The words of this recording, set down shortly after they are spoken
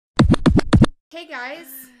Hey guys,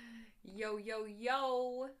 Yo, yo,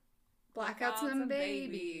 yo. Blackouts and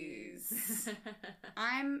Babies.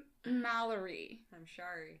 I'm Mallory, I'm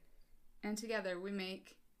Shari. and together we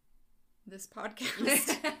make this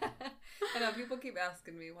podcast. I know people keep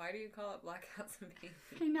asking me, why do you call it Blackouts and Babies?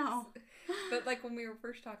 I know. But like when we were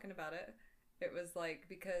first talking about it, it was like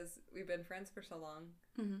because we've been friends for so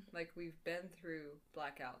long, like we've been through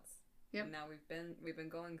blackouts. Yep. And now we've been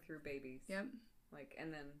going through babies. Yep. Like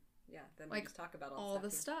and then then Like, we just talk about all the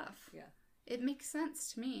stuff. Yeah. It makes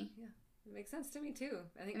sense to me. Yeah. It makes sense to me too.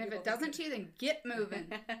 I think And if it doesn't to you, then get moving.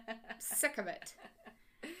 I'm sick of it.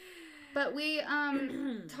 But we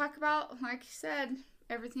talk about, like you said,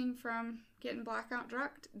 everything from getting blackout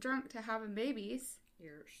drunk to having babies.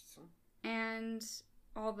 Yes. And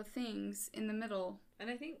all the things in the middle. And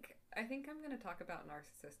I think I'm going to talk about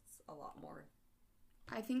narcissists a lot more.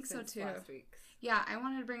 I think so too. Last week's. Yeah, I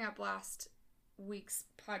wanted to bring up last week's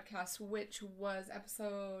podcast, which was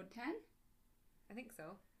episode 10? I think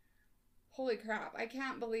so. Holy crap, I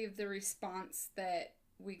can't believe the response that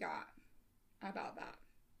we got about that.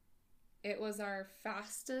 It was our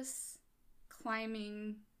fastest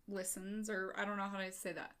climbing listens, or I don't know how to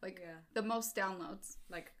say that. Like, the most downloads.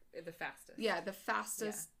 Like, the fastest. Yeah, the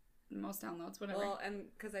fastest, most downloads, whatever. Well, and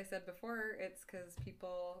because I said before, it's because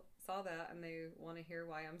people saw that and they want to hear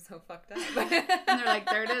why I'm so fucked up. And they're like,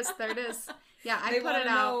 there it is. Yeah, I put it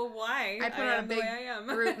out. Know why I put out a big I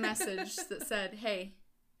group message that said, hey,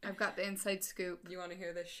 I've got the inside scoop. You want to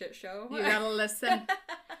hear this shit show? You gotta listen.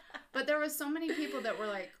 But there was so many people that were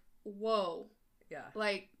like, whoa. Yeah.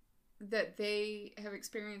 Like, that they have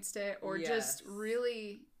experienced it or just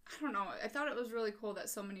really, I don't know. I thought it was really cool that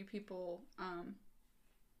so many people,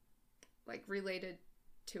 like, related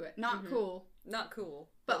to it. Not cool. Not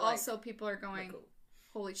cool. But also people are going, cool.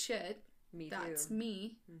 Holy shit. Me that's too.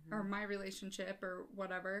 me or my relationship or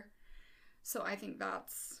whatever. So I think I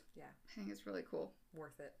think it's really cool.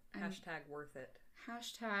 Worth it. And Hashtag worth it.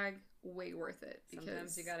 Hashtag way worth it. Because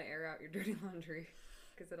sometimes you gotta air out your dirty laundry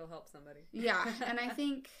because it'll help somebody. Yeah, and I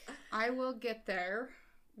think I will get there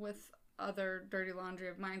with other dirty laundry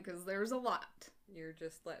of mine because there's a lot. You're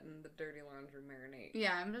just letting the dirty laundry marinate.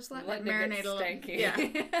 Yeah, I'm just letting it marinate a little. Stanky. Yeah.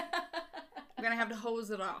 I'm gonna have to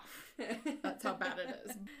hose it off. That's how bad it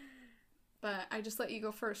is. But I just let you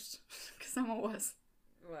go first because I'm a wuss.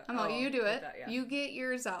 What? I'm like, you do it. That, yeah. You get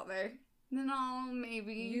yours out there. Then I'll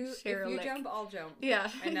maybe share a lick. If you jump, I'll jump. Yeah,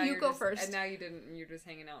 and now you go first. And now you didn't, and you're just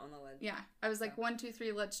hanging out on the ledge. Yeah, I was like, 1, 2,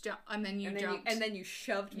 3, let's jump, and then you jumped. And then you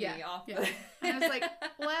shoved me off the... And I was like,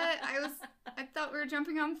 what? I thought we were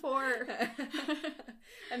jumping on 4.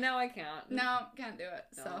 And now I can't. No, can't do it.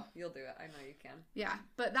 No, so you'll do it. I know you can. Yeah,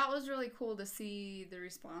 but that was really cool to see the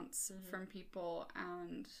response from people,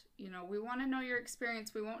 and, we want to know your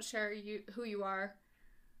experience. We won't share who you are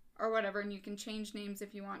or whatever, and you can change names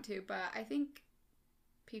if you want to, but I think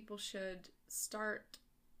people should start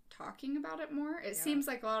talking about it more. It seems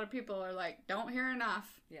like a lot of people are like, don't hear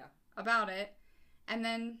enough about it. And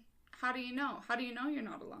then how do you know? How do you know you're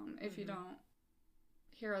not alone if you don't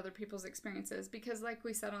hear other people's experiences? Because like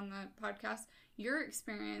we said on the podcast, your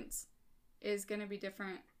experience is going to be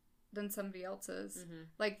different than somebody else's.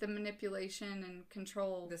 Like the manipulation and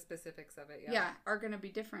control. The specifics of it, are going to be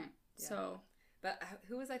different. Yeah. So. But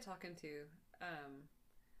who was I talking to?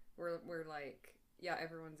 We're like,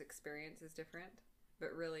 everyone's experience is different,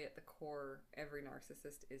 but really at the core, every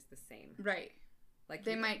narcissist is the same. Right. Like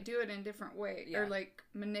they might do it in different ways or like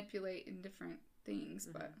manipulate in different things,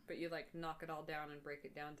 but you like knock it all down and break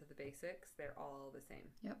it down to the basics. They're all the same.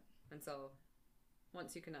 Yep. And so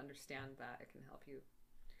once you can understand that, it can help you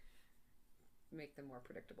make them more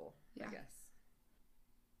predictable, I guess.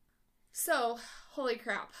 So, holy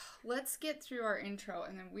crap. Let's get through our intro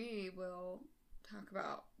and then we will talk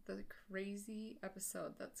about the crazy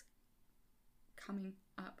episode that's coming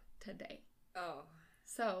up today. Oh.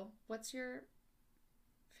 So, what's your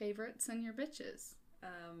favorites and your bitches?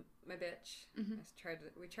 My bitch.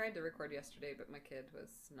 We tried to record yesterday, but my kid was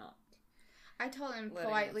not. I told him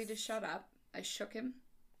politely to shut up. I shook him.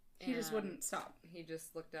 He just wouldn't stop. He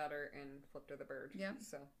just looked at her and flipped her the bird. Yep.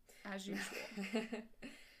 So. As usual.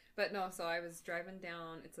 But no, so I was driving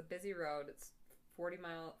down. It's a busy road. It's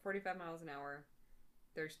 45 miles an hour.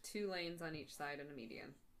 There's 2 lanes on each side and a median.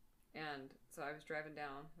 And so I was driving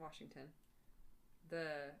down Washington.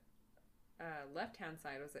 The left-hand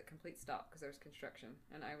side was at complete stop because there was construction,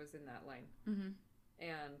 and I was in that lane.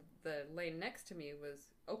 And the lane next to me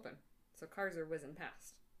was open, so cars are whizzing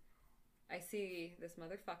past. I see this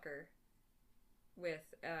motherfucker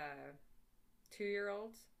with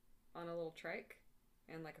 2-year-olds on a little trike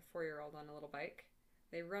and like a 4-year-old on a little bike.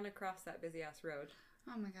 They run across that busy ass road.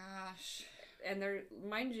 Oh my gosh. And there,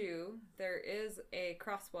 mind you, there is a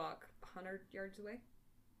crosswalk 100 yards away.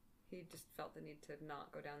 He just felt the need to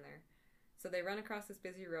not go down there. So they run across this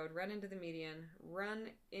busy road, run into the median, run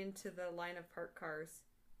into the line of parked cars,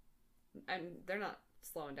 and they're not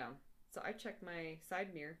slowing down. So I check my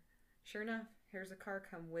side mirror. Sure enough, here's a car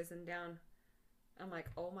come whizzing down. I'm like,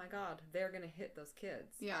 oh my God, they're going to hit those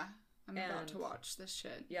kids. Yeah, I'm about to watch this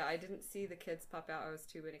shit. Yeah, I didn't see the kids pop out. I was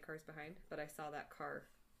too many cars behind, but I saw that car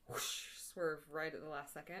whoosh, swerve right at the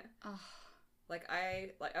last second. Oh.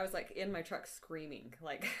 I was like in my truck screaming.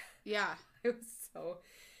 Like, yeah. It was so...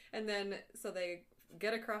 And then, so they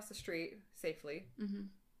get across the street safely,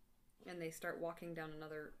 and they start walking down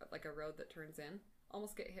another, like a road that turns in,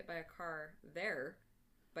 almost get hit by a car there,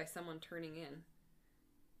 by someone turning in.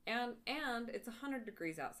 And it's 100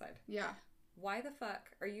 degrees outside. Yeah. Why the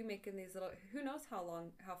fuck are you making these little... Who knows how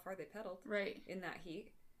far they pedaled. Right. In that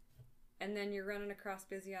heat. And then you're running across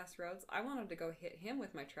busy-ass roads. I wanted to go hit him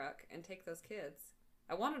with my truck and take those kids.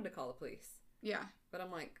 I wanted to call the police. Yeah. But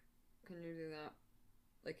I'm like, can you do that?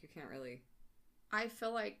 Like, you can't really... I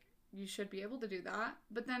feel like you should be able to do that.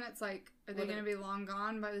 But then it's like, are they going to be long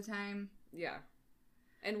gone by the time... Yeah.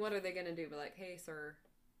 And what are they going to do? Be like, hey, sir...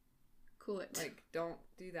 Cool it. Like, don't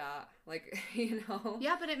do that. Like, you know?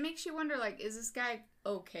 Yeah, but it makes you wonder, like, is this guy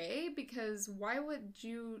okay? Because why would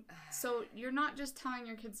you... So, you're not just telling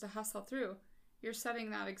your kids to hustle through. You're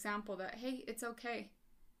setting that example that, hey, it's okay.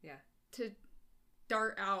 Yeah. To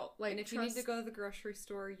dart out. Like, and if you need to go to the grocery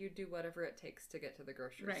store, you do whatever it takes to get to the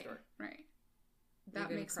grocery store. Right. That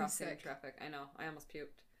even makes me crossing sick. Traffic. I know. I almost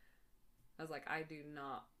puked. I was like, I do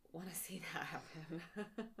not want to see that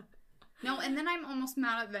happen. No, and then I'm almost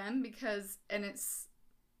mad at them because, and it's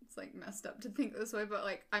like messed up to think this way, but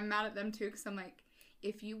like I'm mad at them too because I'm like,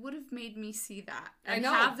 if you would have made me see that and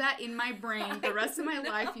have that in my brain the rest of my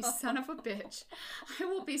life, you son of a bitch, I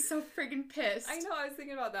will be so friggin' pissed. I know, I was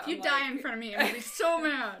thinking about that. If you die in front of me, I'd be so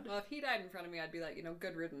mad. Well, if he died in front of me, I'd be like,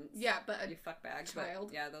 good riddance. Yeah, but you fuckbag. Child.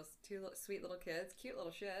 But yeah, those two sweet little kids, cute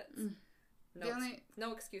little shits.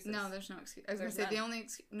 No excuses. No, there's no excuse. I was going to say, the only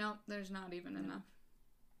excuse... No, there's not even enough.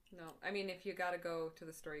 No, I mean, if you gotta go to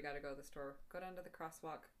the store, you gotta go to the store. Go down to the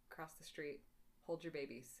crosswalk, cross the street, hold your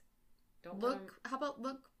babies. Don't look. How about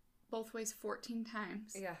look both ways 14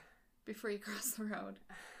 times? Yeah. Before you cross the road.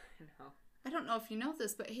 I know. I don't know if you know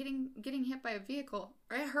this, but getting hit by a vehicle,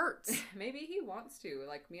 it hurts. Maybe he wants to.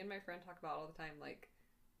 Like me and my friend talk about all the time, like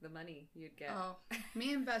the money you'd get. Oh,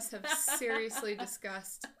 me and Bess have seriously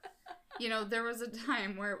discussed. There was a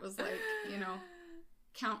time where it was like,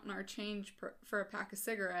 counting our change for a pack of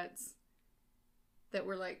cigarettes that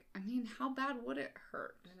were like, I mean, how bad would it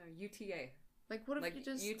hurt? I know, UTA. Like, what if you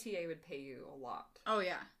just... UTA would pay you a lot. Oh,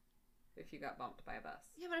 yeah. If you got bumped by a bus.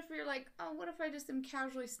 Yeah, but if you're like, oh, what if I just am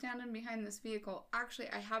casually standing behind this vehicle? Actually,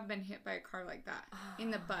 I have been hit by a car like that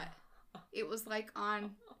in the butt. It was like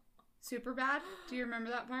on Superbad. Do you remember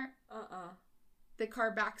that part? The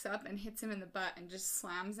car backs up and hits him in the butt and just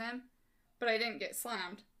slams him. But I didn't get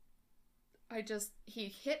slammed. He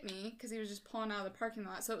hit me because he was just pulling out of the parking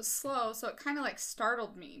lot. So it was slow. So it kind of like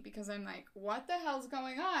startled me because I'm like, what the hell's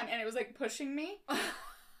going on? And it was like pushing me.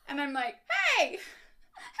 And I'm like, hey!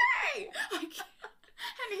 Like,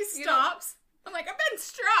 and he stops. I'm like, I've been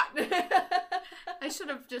struck. I should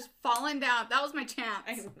have just fallen down. That was my chance.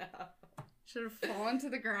 I know. Should have fallen to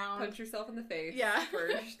the ground. Punch yourself in the face. Yeah.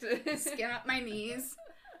 First. Skin up my knees.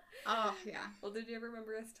 Oh, yeah. Well, did you ever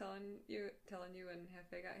remember us telling you when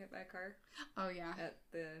Hefe got hit by a car? Oh, yeah. At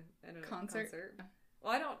the concert.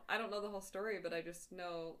 Well, I don't know the whole story, but I just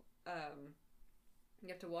know you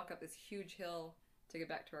have to walk up this huge hill to get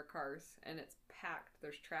back to our cars, and it's packed.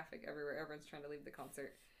 There's traffic everywhere. Everyone's trying to leave the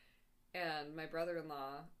concert. And my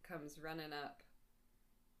brother-in-law comes running up,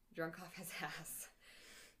 drunk off his ass,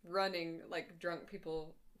 running like drunk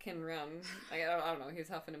people can run. Like, I don't know. He was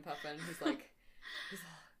huffing and puffing. He's all,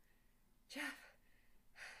 Jeff,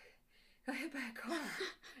 got hit by a car.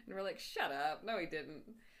 And we're like, shut up. No, he didn't.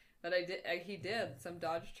 But he did. Some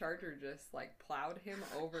Dodge Charger just like plowed him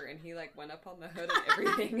over, and he like went up on the hood and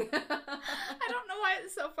everything. I don't know why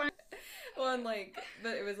it's so funny. Well, and like,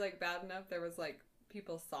 but it was like bad enough. There was like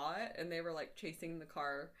people saw it, and they were like chasing the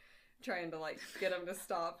car, trying to like get him to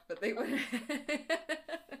stop, but they wouldn't.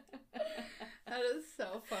 That is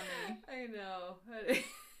so funny. I know.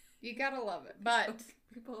 You gotta love it, but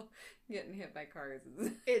people getting hit by cars.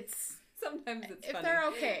 It's sometimes it's if funny. They're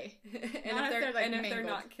okay, and if they're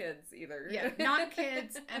not kids either. Yeah, not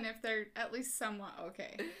kids, and if they're at least somewhat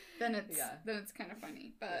okay, then it's kind of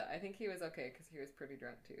funny. But yeah, I think he was okay because he was pretty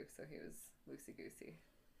drunk too, so he was loosey goosey.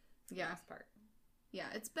 Yeah, last part. Yeah,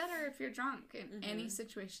 it's better if you're drunk in any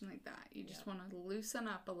situation like that. You just want to loosen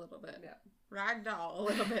up a little bit. Yeah. Ragdoll a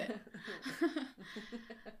little bit.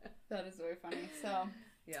 That is very funny. So.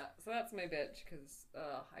 Yeah, so that's my bitch, because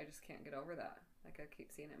I just can't get over that. Like, I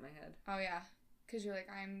keep seeing it in my head. Oh, yeah. Because you're like,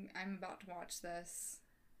 I'm about to watch this.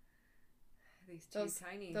 These two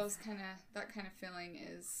tinies. That kind of feeling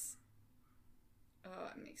is, oh,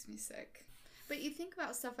 it makes me sick. But you think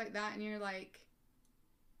about stuff like that, and you're like,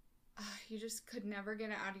 you just could never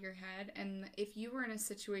get it out of your head. And if you were in a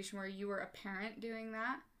situation where you were a parent doing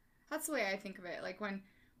that, that's the way I think of it. Like,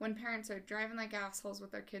 when parents are driving like assholes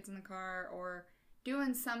with their kids in the car, or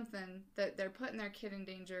doing something that they're putting their kid in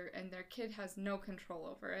danger and their kid has no control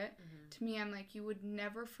over it, to me, I'm like, you would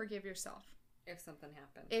never forgive yourself. If something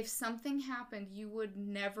happened. If something happened, you would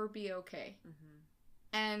never be okay.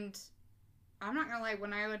 And I'm not gonna lie,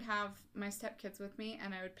 when I would have my stepkids with me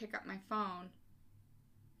and I would pick up my phone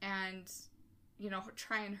and, you know,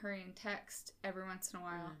 try and hurry and text every once in a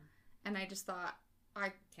while, and I just thought,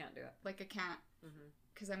 I can't do it. Like, I can't.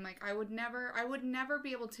 Because I'm like, I would never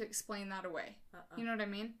be able to explain that away. You know what I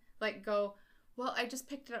mean? Like, go, well, I just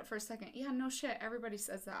picked it up for a second. Yeah, no shit. Everybody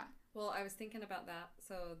says that. Well, I was thinking about that.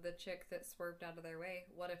 So the chick that swerved out of their way,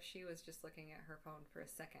 what if she was just looking at her phone for a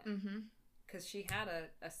second? Because she had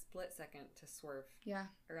a split second to swerve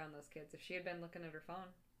around those kids. If she had been looking at her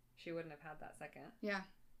phone, she wouldn't have had that second. Yeah.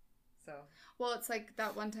 So. Well, it's like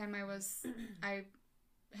that one time I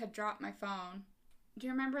had dropped my phone. Do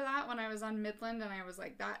you remember that when I was on Midland, and I was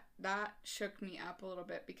like, that shook me up a little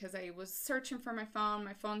bit, because I was searching for my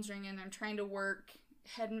phone's ringing, I'm trying to work,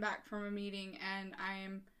 heading back from a meeting, and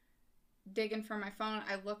I'm digging for my phone.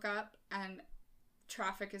 I look up and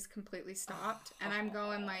traffic is completely stopped, and I'm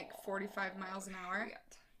going like 45 miles an hour,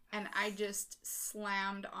 and I just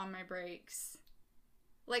slammed on my brakes,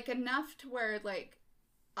 like enough to where like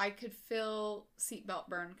I could feel seatbelt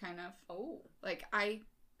burn, kind of. Like I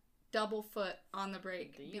double foot on the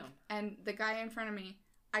brake. Damn. And the guy in front of me,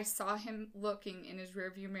 I saw him looking in his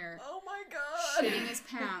rearview mirror. Oh my god! Shitting his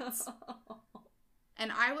pants.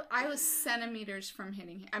 And I was centimeters from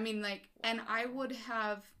hitting him. I mean, like, and I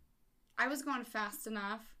was going fast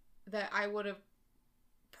enough that I would have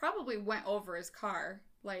probably went over his car.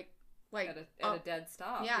 Like at a dead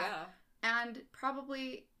stop. Yeah. And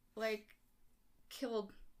probably, like,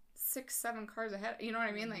 killed 6-7 cars ahead. You know what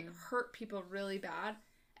I mean? Like, hurt people really bad.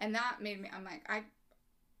 And that made me, I'm like,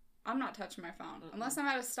 I'm not touching my phone. Unless I'm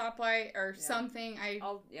at a stoplight or something. At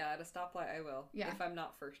a stoplight I will. Yeah. If I'm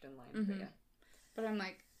not first in line. But yeah. But I'm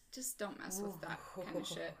like, just don't mess with that kind of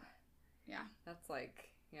shit. Yeah. That's like,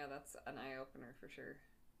 that's an eye-opener for sure.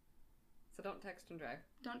 So don't text and drive.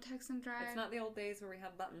 Don't text and drive. It's not the old days where we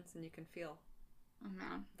had buttons and you can feel. Oh,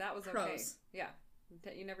 man. That was okay. Yeah.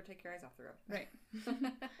 You never take your eyes off the road. Right.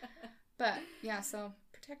 But, yeah, so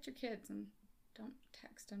protect your kids and don't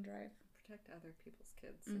text and drive. Protect other people's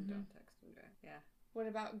kids and don't text and drive. Yeah. What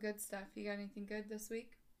about good stuff? You got anything good this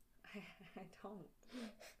week? I don't.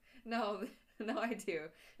 No, I do.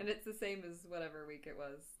 And it's the same as whatever week it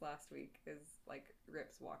was last week, is like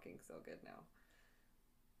Rip's walking so good now.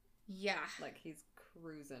 Yeah. Like he's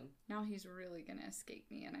cruising. Now he's really going to escape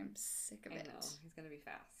me, and I'm sick of it. I know. He's going to be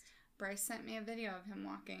fast. Bryce sent me a video of him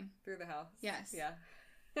walking. Through the house? Yes. Yeah.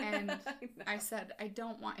 And I said, I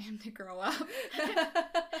don't want him to grow up.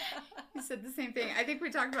 He said the same thing. I think we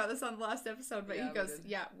talked about this on the last episode, but he goes,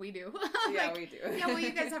 yeah, we do. Yeah, we do. Yeah, well,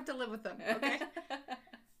 you guys have to live with them, okay?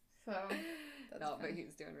 So, that's funny. But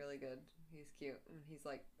he's doing really good. He's cute. And he's,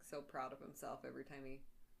 like, so proud of himself every time he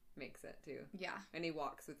makes it, too. Yeah. And he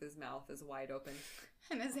walks with his mouth as wide open.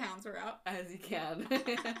 And his hands are out. As he can.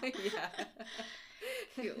 Yeah.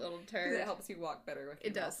 Cute little turd. It helps you walk better with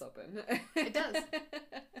your mouth open. It does.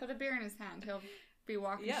 Put a beer in his hand. He'll be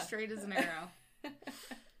walking straight as an arrow.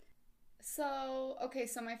 So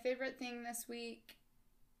my favorite thing this week,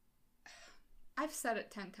 I've said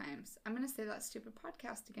it 10 times. I'm going to say that stupid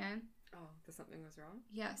podcast again. Oh, the Something Was Wrong?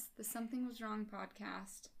 Yes, the Something Was Wrong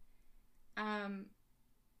podcast.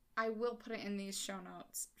 I will put it in these show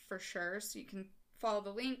notes for sure, so you can follow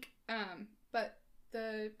the link. But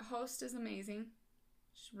the host is amazing.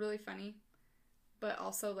 She's really funny, but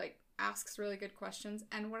also, like, asks really good questions.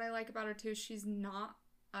 And what I like about her, too, she's not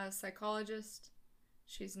a psychologist.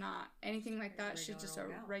 She's not anything like that. She's just a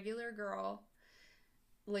regular girl,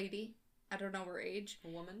 lady. I don't know her age. A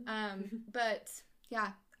woman. But, yeah,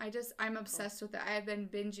 I'm obsessed with it. I have been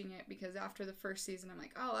binging it because after the first season, I'm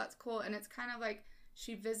like, oh, that's cool. And it's kind of like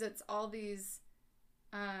she visits all these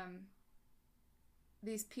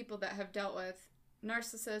people that have dealt with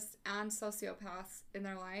narcissists and sociopaths in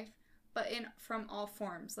their life, but from all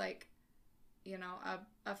forms, like, you know,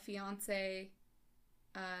 a fiance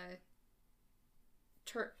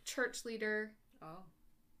church leader. Oh.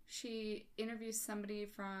 She interviews somebody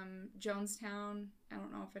from Jonestown. I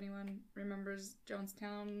don't know if anyone remembers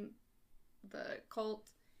Jonestown, the cult.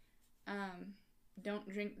 Don't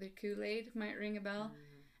drink the Kool-Aid might ring a bell.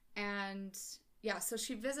 And yeah, so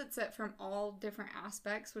she visits it from all different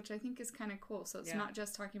aspects, which I think is kind of cool. So it's not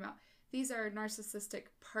just talking about these are narcissistic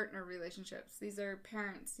partner relationships. These are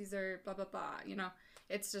parents. These are blah, blah, blah. You know,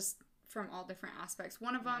 it's just from all different aspects.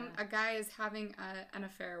 One of them, a guy is having an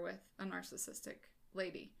affair with a narcissistic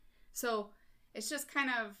lady. So it's just kind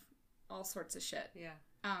of all sorts of shit. Yeah.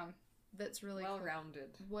 That's really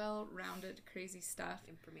well-rounded. Cool. Well-rounded, crazy stuff.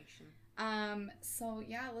 Information. So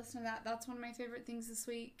yeah, listen to that. That's one of my favorite things this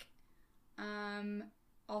week.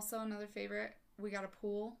 Also another favorite, we got a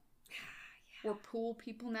pool. We're pool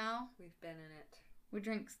people now. We've been in it. We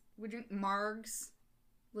drink margs,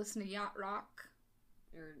 listen to yacht rock.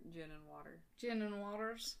 Or gin and water. Gin and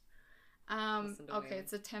waters. Okay,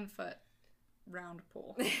 it's a 10-foot round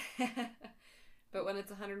pool. But when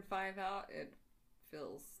it's 105 out, it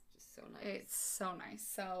feels just so nice. It's so nice.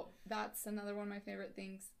 So that's another one of my favorite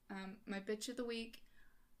things. My bitch of the week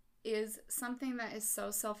is something that is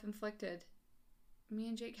so self-inflicted. Me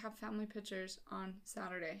and Jake have family pictures on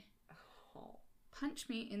Saturday. Oh. Punch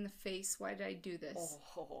me in the face. Why did I do this?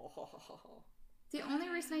 Oh. The only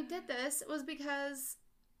reason I did this was because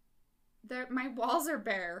my walls are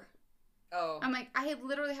bare. Oh. I'm like, I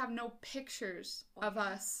literally have no pictures of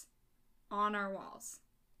us on our walls.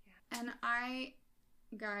 Yeah. And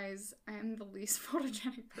guys, I am the least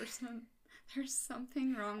photogenic person. There's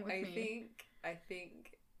something wrong with me. I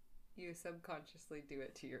think you subconsciously do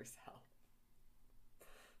it to yourself.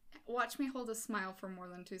 Watch me hold a smile for more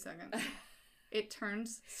than 2 seconds. It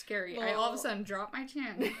turns scary. I all of a sudden drop my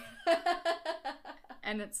chin.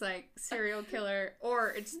 And it's like serial killer,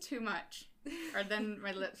 or it's too much. Or then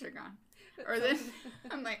my lips are gone. Or then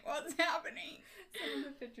I'm like, what's happening? Some of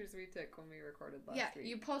the pictures we took when we recorded last week. Yeah,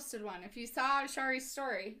 you posted one. If you saw Shari's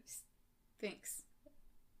story, thanks.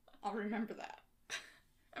 I'll remember that.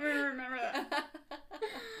 I'm going to remember that.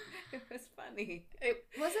 It was funny.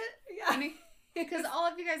 Was it? Yeah. Funny? Because all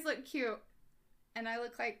of you guys look cute. And I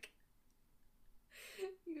look like...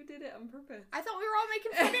 You did it on purpose. I thought we were all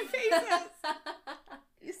making funny faces.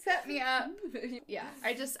 You set me up. Yeah,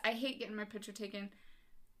 I hate getting my picture taken.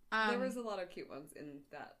 There was a lot of cute ones in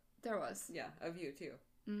that. There was. Yeah, of you too.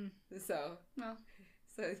 Mm. So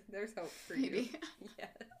there's hope for you. Yes.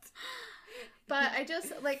 But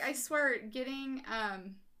I swear, getting,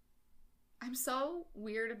 I'm so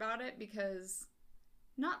weird about it because,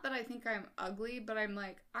 not that I think I'm ugly, but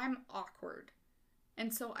I'm awkward.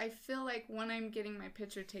 And so I feel like when I'm getting my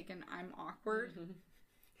picture taken, I'm awkward. Mm-hmm.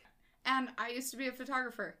 And I used to be a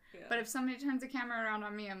photographer. Yeah. But if somebody turns the camera around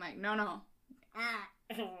on me, I'm like, no.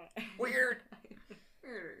 Weird.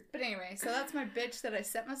 But anyway, so that's my bitch that I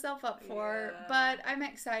set myself up for. Yeah. But I'm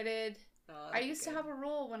excited. Oh, I used to have a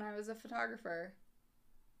rule when I was a photographer.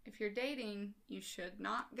 If you're dating, you should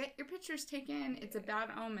not get your pictures taken. It's a bad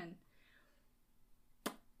omen.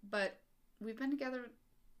 But we've been together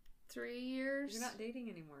 3 years. You're not dating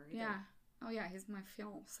anymore either. Yeah. Oh yeah, he's my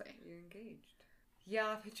fiance. You're engaged.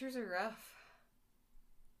 Yeah, pictures are rough.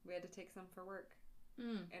 We had to take some for work.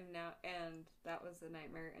 And that was a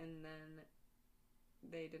nightmare, and then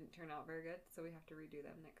they didn't turn out very good, so we have to redo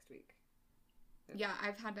them next week. Yeah,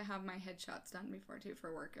 I've had to have my headshots done before too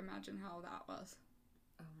for work. Imagine how that was.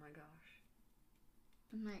 Oh my gosh.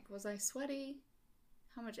 I'm like, was I sweaty?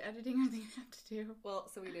 How much editing are they going to have to do? Well,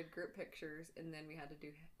 so we did group pictures, and then we had to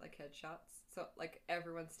do, headshots. So,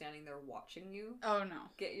 everyone's standing there watching you. Oh, no.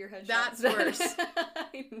 Get your headshots That's done. Worse.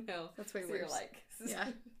 I know. That's way so worse. You're yeah.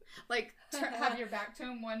 Have your back to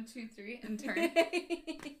him, 1, 2, 3, and turn.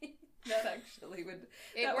 That actually would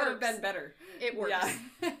have been better. It works. Yeah.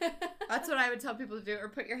 That's what I would tell people to do, or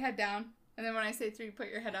put your head down. And then when I say 3, put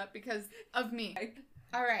your head up because of me.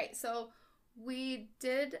 All right. So, we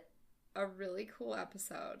did a really cool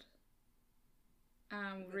episode.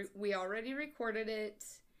 We already recorded it,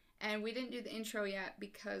 and we didn't do the intro yet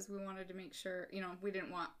because we wanted to make sure, we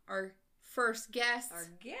didn't want our first guests. Our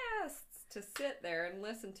guests to sit there and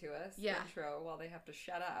listen to us intro while they have to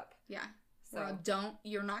shut up. Yeah. So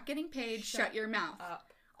you're not getting paid, shut your mouth.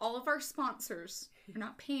 Up. All of our sponsors are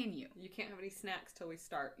not paying you. You can't have any snacks till we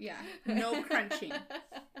start. Yeah. No crunching.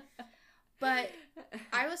 But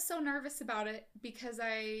I was so nervous about it because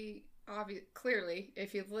clearly,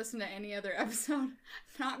 if you've listened to any other episode,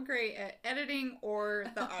 not great at editing or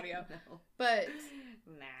the audio. No. But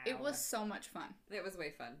it was so much fun. It was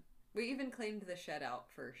way fun. We even cleaned the shed out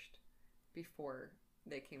first before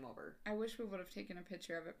they came over. I wish we would have taken a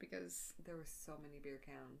picture of it because there were so many beer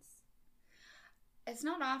cans. It's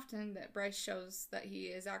not often that Bryce shows that he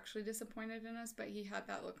is actually disappointed in us, but he had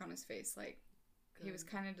that look on his face, like Good. He was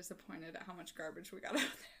kind of disappointed at how much garbage we got out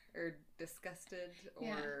there. Or disgusted,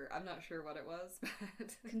 or I'm not sure what it was,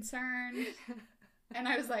 but concerned. And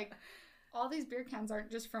I was like, all these beer cans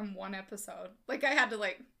aren't just from one episode. Like, I had to,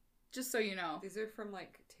 like, just so you know. These are from,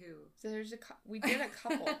 like, 2. So there's we did a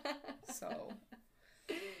couple, so.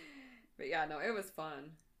 But yeah, no, it was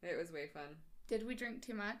fun. It was way fun. Did we drink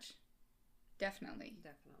too much? Definitely.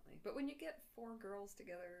 But when you get 4 girls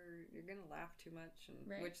together, you're going to laugh too much, and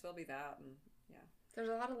right. Which there'll be that, and yeah. There's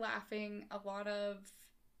a lot of laughing, a lot of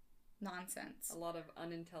nonsense. A lot of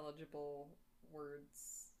unintelligible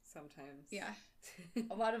words sometimes. Yeah.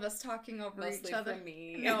 A lot of us talking over Mostly each other. From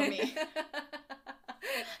me. No, me.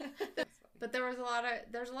 But there's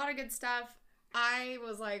a lot of good stuff. I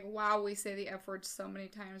was like, wow, we say the F word so many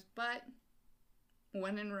times, but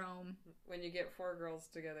when in Rome. When you get 4 girls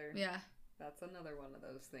together. Yeah. That's another one of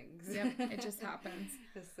those things. Yep, it just happens.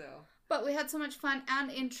 So. But we had so much fun, and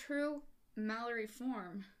in true Mallory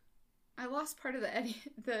form, I lost part of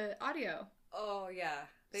the audio. Oh, yeah.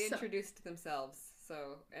 They introduced themselves,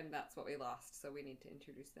 and that's what we lost, so we need to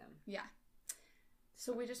introduce them. Yeah.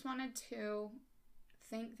 So we just wanted to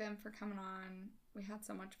thank them for coming on. We had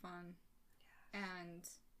so much fun. Yes. And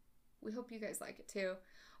we hope you guys like it too.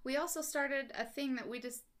 We also started a thing that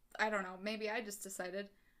I don't know, maybe I just decided,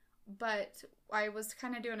 but I was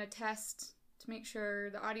kind of doing a test to make sure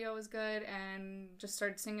the audio was good and just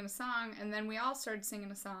started singing a song, and then we all started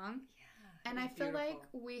singing a song. Yeah. And I feel like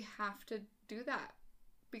we have to do that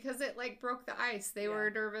because it like broke the ice. They were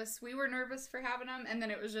nervous. We were nervous for having them, and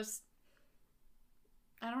then it was just,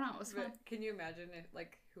 I don't know, it was fun. Can you imagine if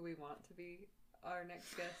like who we want to be our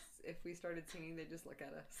next guests? If we started singing, they just look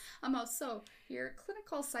at us. So you're a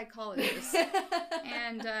clinical psychologist,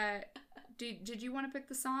 and did you want to pick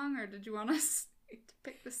the song, or did you want us to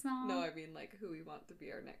pick the song? No, I mean like who we want to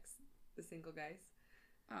be the single guys.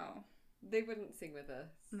 Oh, they wouldn't sing with us.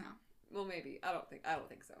 No. Well, maybe. I don't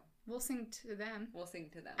think so. We'll sing to them. We'll sing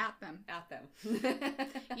to them. At them. At them.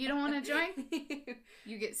 You don't want to join?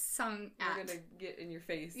 You get sung at. We're gonna get in your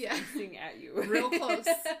face and sing at you. Real close.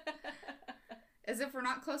 As if we're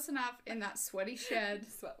not close enough in that sweaty shed.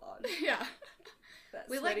 Sweat lodge. Yeah.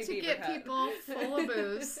 We like to get people full of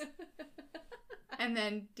booze and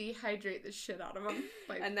then dehydrate the shit out of them.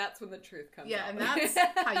 Like, and that's when the truth comes out. Yeah, and that's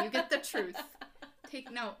how you get the truth.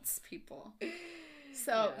 Take notes, people.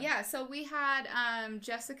 So, so we had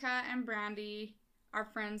Jessica and Brandy, our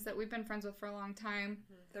friends that we've been friends with for a long time.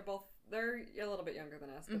 They're a little bit younger than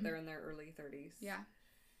us, but they're in their early 30s. Yeah.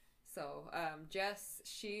 So, Jess,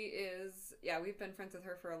 we've been friends with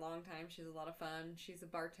her for a long time. She's a lot of fun. She's a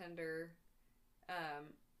bartender.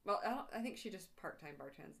 I think she just part-time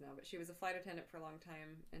bartends now, but she was a flight attendant for a long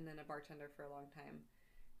time and then a bartender for a long time.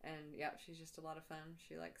 And yeah, she's just a lot of fun.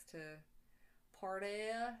 She likes to party.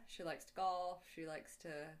 She likes to golf. She likes to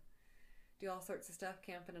do all sorts of stuff,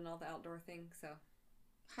 camping and all the outdoor things. So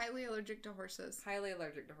highly allergic to horses.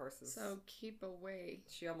 So keep away.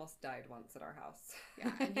 She almost died once at our house.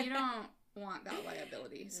 Yeah, and you don't want that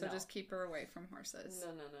liability. So just keep her away from horses.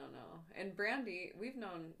 No. And Brandy, you've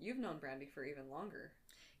known Brandy for even longer.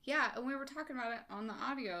 Yeah, and we were talking about it on the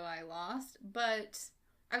audio I lost, but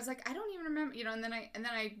I was like, I don't even remember, and then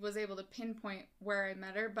I was able to pinpoint where I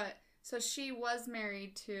met her, but so she was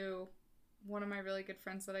married to one of my really good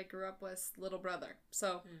friends that I grew up with, little brother.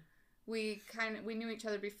 So we knew each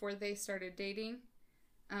other before they started dating.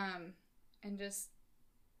 And just,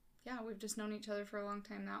 we've just known each other for a long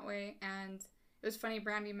time that way. And it was funny,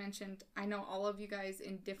 Brandy mentioned, I know all of you guys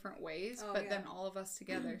in different ways, then all of us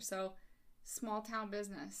together. So small town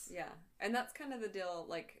business. Yeah. And that's kind of the deal,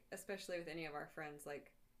 like, especially with any of our friends,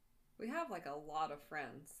 like, we have, like, a lot of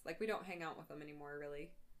friends. Like, we don't hang out with them anymore, really.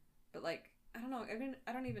 But, like, I don't know.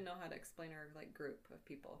 I don't even know how to explain our, like, group of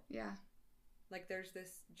people. Yeah. Like, there's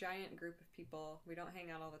this giant group of people. We don't hang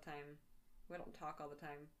out all the time. We don't talk all the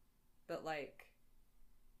time. But, like,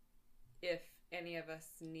 if any of us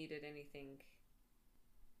needed anything,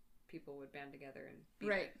 people would band together and be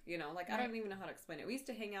there. You know, like, I don't even know how to explain it. We used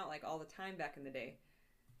to hang out, like, all the time back in the day.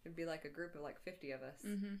 It'd be, like, a group of, like, 50 of us.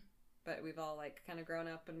 Mm-hmm. But we've all, like, kind of grown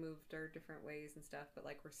up and moved our different ways and stuff. But,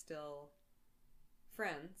 like, we're still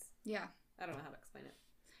friends. Yeah. I don't know how to explain it.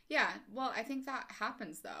 Yeah. Well, I think that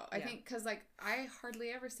happens, though. I think because, like, I hardly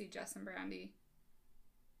ever see Jess and Brandy.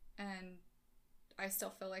 And I still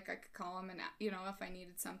feel like I could call them and, if I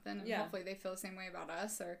needed something. And hopefully they feel the same way about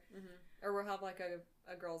us. Or we'll have, like,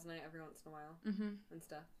 a girls' night every once in a while and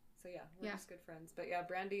stuff. So, yeah, we're just good friends. But, yeah,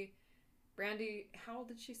 Brandy Brandy, how old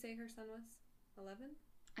did she say her son was? 11?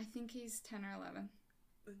 I think he's 10 or 11.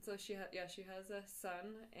 And so she has a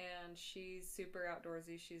son, and she's super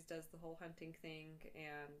outdoorsy. She does the whole hunting thing,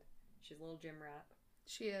 and she's a little gym rat.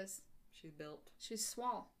 She is. She's built. She's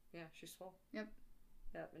swole. Yeah, she's swole. Yep.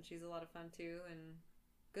 Yep, and she's a lot of fun too, and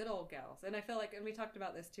good old gals. And I feel like, and we talked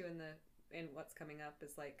about this too in what's coming up,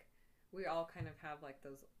 is like we all kind of have like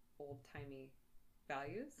those old timey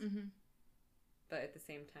values, but at the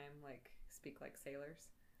same time, like speak like sailors.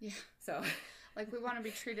 Yeah. So, like we want to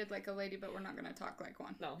be treated like a lady, but we're not going to talk like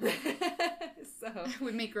one. No. So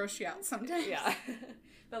we may gross you out sometimes. Yeah.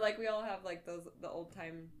 But like we all have like the old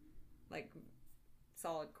time, like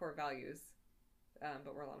solid core values,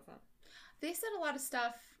 but we're a lot of fun. They said a lot of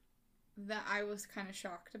stuff that I was kind of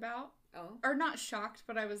shocked about. Oh. Or not shocked,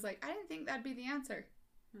 but I was like, I didn't think that'd be the answer.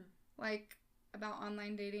 Like, about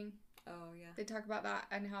online dating. Oh, yeah. They talk about that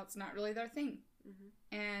and how it's not really their thing.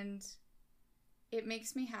 And it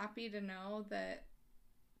makes me happy to know that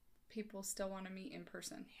people still want to meet in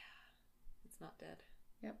person. Yeah. It's not dead.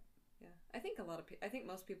 Yep. Yeah. I think I think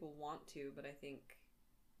most people want to, but I think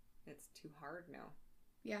it's too hard now.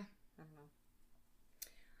 Yeah. I don't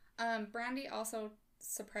know. Brandy also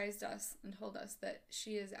surprised us and told us that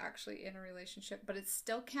she is actually in a relationship, but it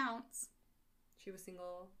still counts. She was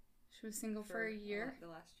single. She was single for a year. The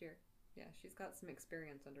last year. Yeah, she's got some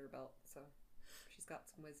experience under her belt, so she's got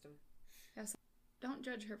some wisdom. Yes. Don't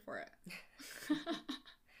judge her for it.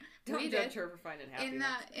 Don't judge her for finding happiness.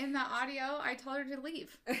 In the audio, I told her to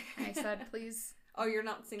leave. I said, please. Oh, you're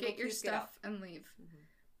not single. Get your stuff and leave.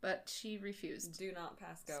 But she refused. Do not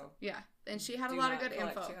pass go. Yeah, and she had a lot of good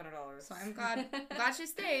info. $200. So I'm glad she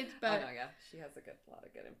stayed. But oh no, yeah, she has a lot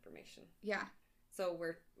of good information. Yeah. So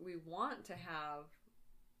we want to have.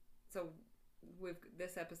 So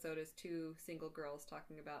this episode is two single girls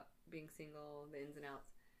talking about being single, the ins and outs.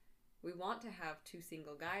 We want to have two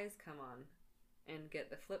single guys come on and get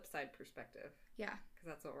the flip side perspective. Yeah. Because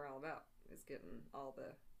that's what we're all about, is getting all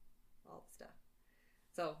the stuff.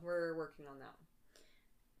 So we're working on that.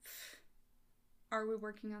 Are we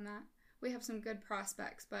working on that? We have some good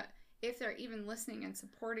prospects, but if they're even listening and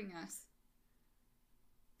supporting us,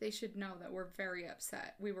 they should know that we're very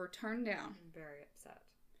upset. We were turned down. I'm very upset.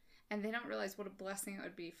 And they don't realize what a blessing it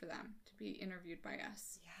would be for them to be interviewed by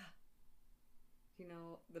us. Yeah. You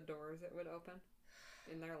know, the doors it would open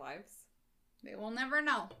in their lives. They will never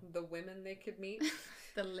know. The women they could meet.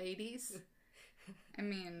 The ladies. I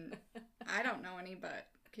mean, I don't know any, but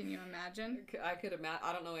can you imagine? I could imagine.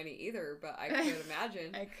 I don't know any either, but I could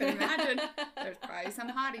imagine. I could imagine. There's probably some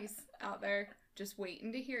hotties out there just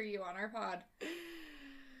waiting to hear you on our pod.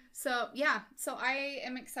 So, yeah. So, I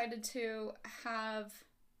am excited to have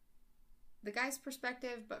the guy's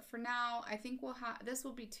perspective, but for now, I think this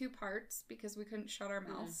will be 2 parts because we couldn't shut our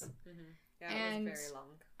mouths. Yeah, it was very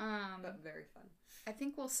long, but very fun. I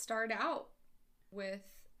think we'll start out with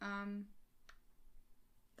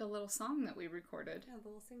the little song that we recorded. Yeah, the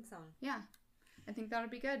little sing song. Yeah, I think that'll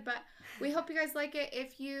be good. But we hope you guys like it.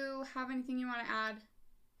 If you have anything you want to add,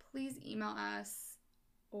 please email us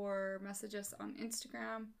or message us on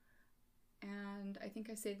Instagram. And I think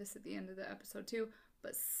I say this at the end of the episode too,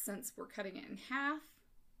 but since we're cutting it in half,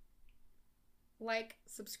 like,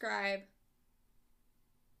 subscribe,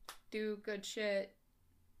 do good shit.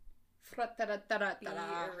 Be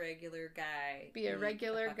a regular guy. Be a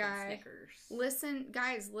regular guy. Snickers.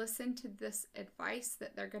 Listen to this advice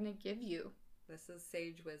that they're going to give you. This is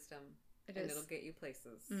sage wisdom. It'll get you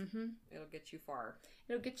places. Mm-hmm. It'll get you far.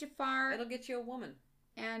 It'll get you far. It'll get you a woman.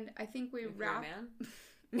 And I think we wrap...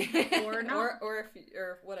 You're a man? Or not. Or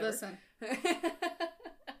whatever. Listen.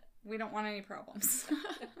 We don't want any problems.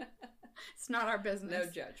 It's not our business. No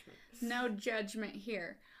judgment. No judgment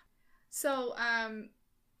here. So,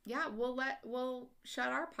 yeah, we'll shut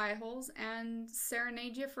our pie holes and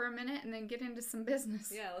serenade you for a minute and then get into some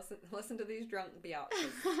business. Yeah, listen to these drunk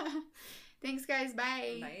biatches. Thanks, guys.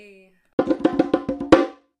 Bye. Bye.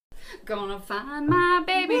 Gonna find my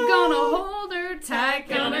baby, gonna hold her tight,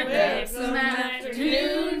 gonna have some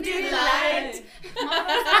afternoon delight.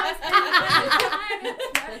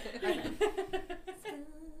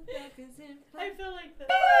 I feel like that.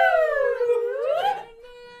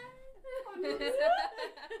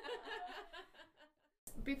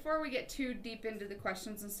 Before we get too deep into the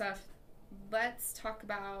questions and stuff, let's talk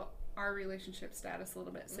about our relationship status a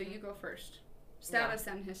little bit. So you go first. Status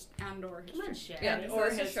and or history. Come on, Sharon. Yeah, or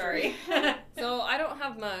history. So I don't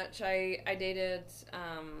have much. I dated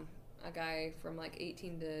a guy from like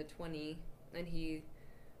 18 to 20, and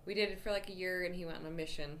we dated for like a year, and he went on a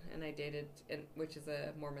mission, and I dated, which is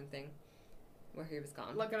a Mormon thing. where he was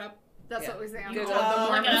gone. Look it up. That's what we say on Utah. all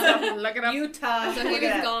the Mormon stuff. Look it up. Utah. So he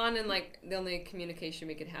was gone, and like the only communication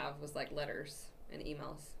we could have was like letters and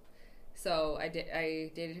emails. So I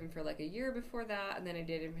dated him for like a year before that, and then I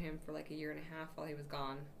dated him for like a year and a half while he was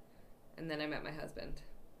gone, and then I met my husband,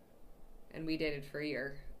 and we dated for a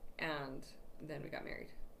year, and then we got married.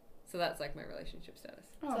 So that's like my relationship status.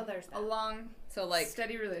 Oh, so there's that. a long,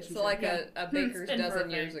 steady relationship. So like a baker's been dozen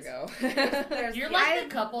perfect. years ago. You're like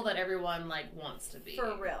the couple that everyone like wants to be.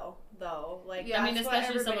 For real, though. Like, Yeah, I mean, that's what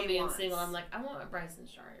especially someone everybody being wants. single. I'm like, I want a Bryce and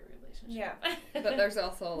Shari relationship. Yeah. But there's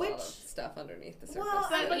also a lot Which- of stuff underneath the surface. Well,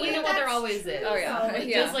 But Wait, you know what? There that's always true, is. Oh, yeah. though.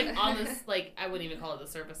 Yeah. Just like on this, like I wouldn't even call it the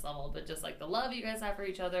surface level, but just like the love you guys have for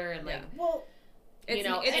each other, and like Yeah. Well, It's, you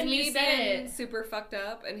know, it's and me you said being it. super fucked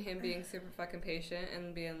up and him being super fucking patient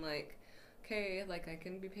and being like, okay, like I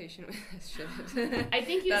can be patient with this shit. I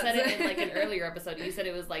think you said That's- it in like an earlier episode. You said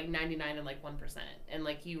it was like 99 and like 1%, and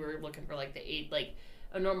like you were looking for like the 8, like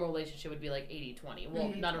a normal relationship would be like 80-20. Well,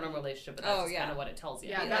 Mhm. not a normal relationship, but that's Oh, just yeah. kind of what it tells you.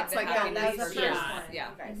 Yeah, You that's the like happy the that's the least first Yeah. one.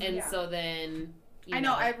 Yeah. you guys. And yeah. so then, you I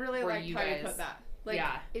know. I really where liked you how you guys- put that. Like,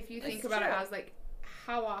 yeah. if you think It's about it true. as like,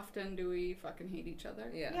 how often do we fucking hate each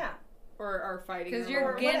other Yeah. Yeah. or are fighting? Because or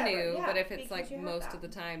you're whatever? whatever, new, yeah, but if it's because like you have most that. of the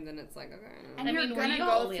time, then it's like, okay. And I you're mean, were gonna you go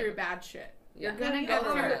all- through bad shit. Yeah. You're gonna Yeah, go you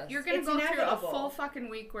through. are. You're gonna It's go through a inevitable. full fucking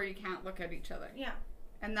week where you can't look at each other, Yeah.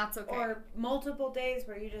 and that's okay. Or multiple days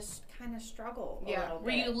where you just kind of struggle a Yeah. little bit.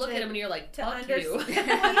 Where you look to, at him and you're like, to fuck you. understand.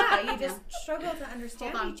 Well, yeah, you just struggle to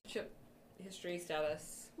understand Hold on. each. History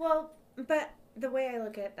status. Well, but the way I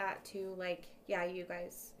look at that too, like, yeah, you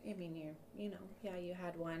guys. I mean, you know, yeah, you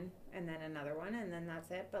had one and then another one and then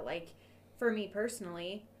that's it. But like, for me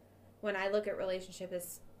personally, when I look at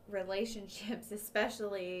relationships,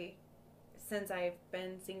 especially since I've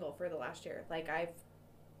been single for the last year, like I've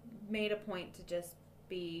made a point to just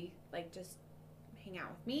be like, just hang out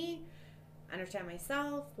with me, understand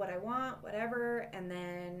myself, what I want, whatever, and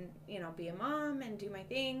then, you know, be a mom and do my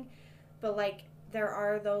thing. But like, there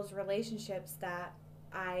are those relationships that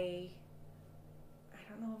I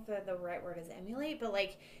don't know if the right word is emulate, but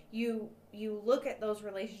like you look at those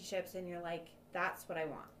relationships and you're like, that's what I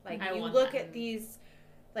want. Like I you want look that. at these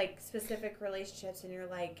like specific relationships and you're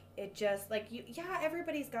like, it just like you, yeah,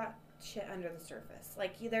 everybody's got shit under the surface.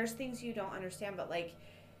 Like there's things you don't understand, but like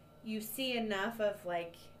you see enough of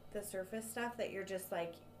like the surface stuff that you're just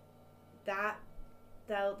like,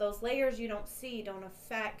 those layers you don't see don't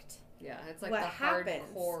affect Yeah, it's like what the happens.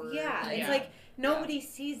 hardcore. Yeah, like, it's like nobody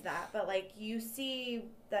sees that, but like you see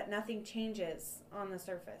that nothing changes on the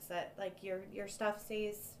surface. That like your stuff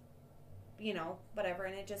stays, you know, whatever,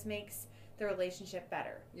 and it just makes the relationship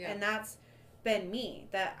better. Yeah. And that's been me.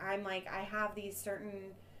 That I'm like, I have these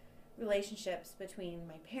certain relationships between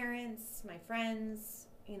my parents, my friends,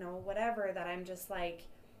 you know, whatever, that I'm just like,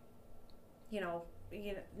 you know,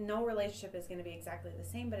 no relationship is going to be exactly the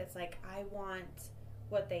same, but it's like I want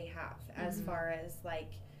what they have as Mhm. far as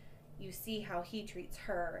like you see how he treats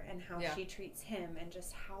her and how Yeah. she treats him and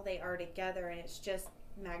just how they are together, and it's just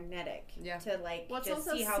magnetic Yeah. to like Well, it's just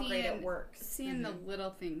also see how great it seeing- works. Seeing the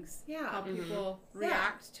little things, Yeah. how Mhm. people Yeah.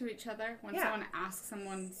 react to each other when Yeah. someone asks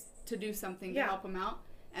someone to do something Yeah. to help them out,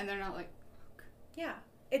 and they're not like, Yeah,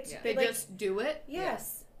 it's Yeah. they like, just do it.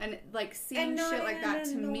 yes, And like seeing And not shit like in that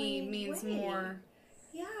an to me annoying means way. more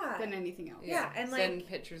yeah, than anything else. Yeah, and, send like-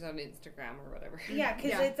 pictures on Instagram or whatever. yeah, because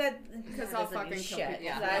Yeah. it's that Because that I'll doesn't mean fucking kill shit. people.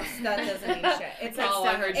 Yeah. That doesn't mean shit. It's That's Oh,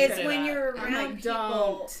 like I heard you it's say when that. you're I'm around like,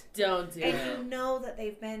 people. Don't do And it. you know that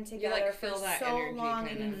they've been together like, for feel that so energy, long,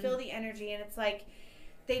 and kinda. you feel the energy, and it's like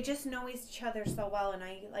they just know each other so well. And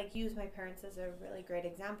I like use my parents as a really great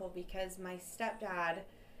example because my stepdad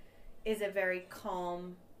is a very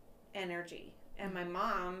calm energy, and my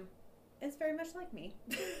mom is very much like me.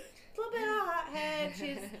 A little bit of a hothead.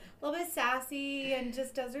 She's a little bit sassy and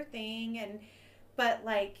just does her thing, but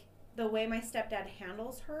like the way my stepdad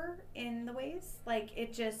handles her in the ways, like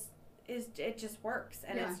it just works,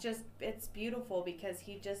 and Yeah. it's beautiful because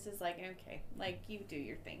he just is like, okay, like you do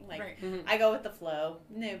your thing, like Right. Mhm. I go with the flow,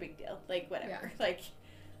 no big deal, like whatever, Yeah. like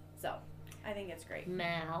so I think it's great.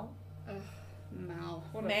 Mal. Ugh, Mal.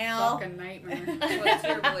 What Mal. a fucking nightmare. What's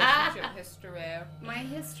your relationship history? My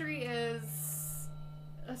history is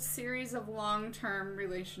a series of long-term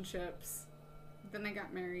relationships. Then I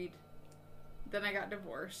got married. Then I got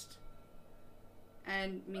divorced.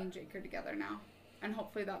 And me and Jake are together now. And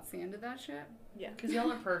hopefully that's the end of that shit. Yeah. Because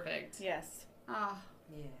y'all are perfect. Yes. Ah,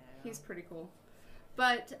 Yeah. he's pretty cool.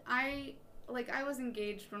 But I was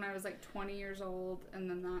engaged when I was like 20 years old, and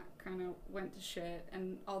then that kind of went to shit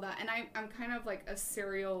and all that. And I'm kind of like a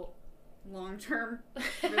serial long-term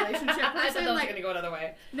relationship I thought person. that was Like, gonna go another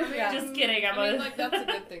way. no, Yeah. Just kidding. I'm I mean, a like, that's a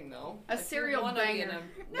good thing, though. A If you serial wanna be in banger.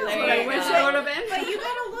 a No, That's There what I you wish go. I would have been. But you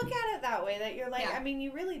gotta look at it that way. That you're like, Yeah. I mean,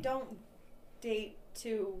 you really don't date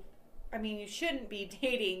to. I mean, you shouldn't be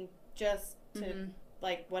dating just to Mhm.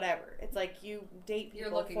 like whatever. It's like you date You're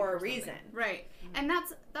people looking for a for reason. something. Right. And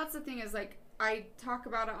that's the thing is, like, I talk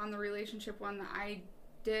about it on the relationship one that I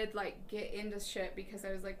did, like, get into shit because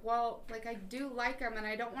I was like, well, like, I do like them and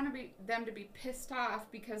I don't want them to be pissed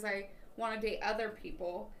off because I want to date other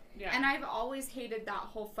people. yeah. And I've always hated that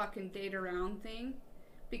whole fucking date around thing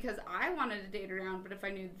because I wanted to date around, but if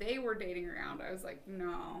I knew they were dating around, I was like,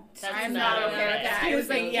 no, That's I'm not not okay okay. with that. It was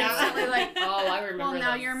like Excuse me, yeah. instantly like, Oh, I remember. well,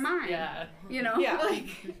 now those. you're mine. Yeah. you know, Yeah.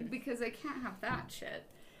 like, because I can't have that shit.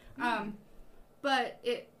 But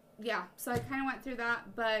so I kind of went through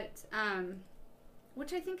that, but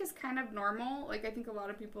which I think is kind of normal. Like, I think a lot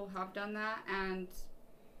of people have done that and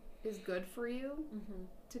is good for you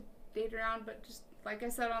to date around, but just like I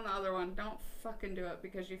said on the other one, don't fucking do it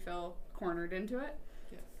because you feel cornered into it.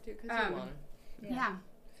 Yeah, do it because you want. Yeah.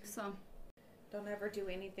 So Don't ever do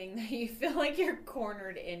anything that you feel like you're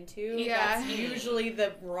cornered into. Yeah. That's usually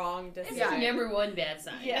the wrong This decision. is number one bad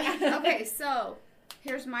sign. Yeah. okay, so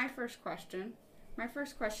here's my first question. My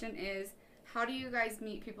first question is, how do you guys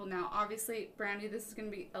meet people now? Obviously, Brandy, this is going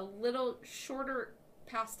to be a little shorter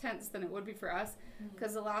past tense than it would be for us,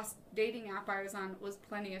 because the last dating app I was on was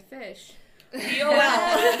Plenty of Fish. And a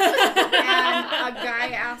guy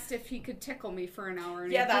asked if he could tickle me for an hour,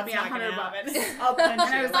 and Yeah, he that's paid me not gonna $100. happen. I'll punch And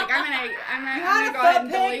I you. was like, I'm gonna You go want a ahead foot and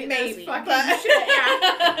pic? delete Maybe, this fucking but- shit.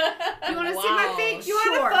 Yeah. You want to see my Wow. feet? You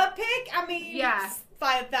want Sure. a foot pic? I mean, Yeah. it's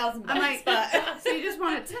 $5,000. I'm like, but so you just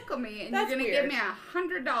want to tickle me, and That's you're gonna weird. give me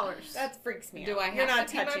 $100. that freaks me Do out. I You're have not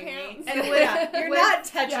to pee my touching me. pants? And with- Yeah, you're with- not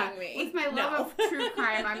touching yeah, me. With my No. love of true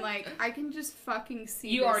crime, I'm like, I can just fucking see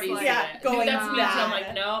You this, already like, said Yeah, it. going Dude, that's me too. I'm bad.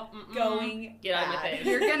 like, no. Going Get out of my bad. face.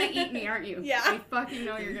 You're gonna eat me, aren't you? Yeah. I fucking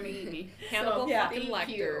know you're gonna eat me. Hannibal Yeah. fucking Thank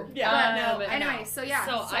Lecter. you. Yeah, But no, anyway, so yeah.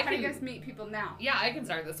 So So I how do you can- guys meet people now? Yeah, I can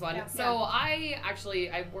start this one. Yeah. So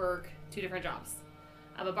I work 2 different jobs.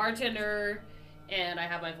 I'm a bartender, and I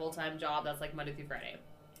have my full-time job that's like Monday through Friday.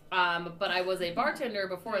 But I was a bartender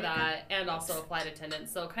before that, and also a flight attendant.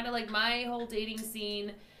 So kind of like my whole dating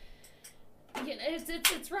scene, you know,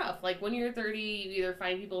 it's rough. Like when you're 30, you either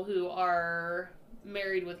find people who are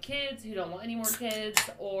married with kids, who don't want any more kids,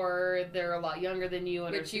 or they're a lot younger than you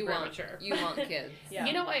and are Which you super want. mature. You want kids. Yeah.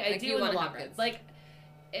 You know, I Like, do you in the wanna long have run. kids. Like,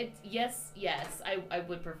 yes, I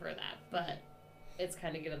would prefer that, but it's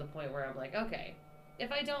kind of getting to the point where I'm like, okay,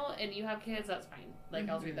 if I don't and you have kids, that's fine. Like,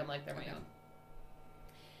 I'll treat them like they're my Yeah. own.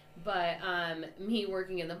 But me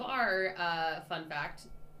working in the bar, fun fact,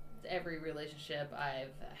 every relationship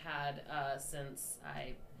I've had since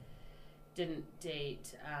I didn't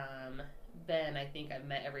date Ben, I think I've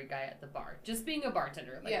met every guy at the bar. Just being a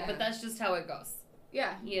bartender. Like, Yeah. But that's just how it goes.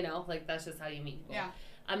 Yeah. You know, like, that's just how you meet people. Yeah.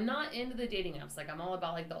 I'm not into the dating apps. Like, I'm all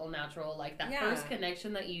about, like, the all natural, like, that Yeah. first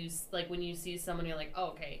connection that you, like, when you see someone, you're like,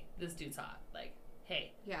 oh, okay, this dude's hot. Like,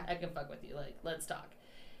 hey, Yeah. I can fuck with you. Like, let's talk.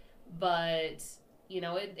 But, you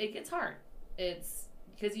know, it gets hard. It's,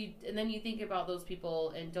 because and then you think about those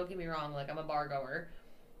people, and don't get me wrong, like, I'm a bar goer,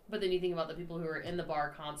 but then you think about the people who are in the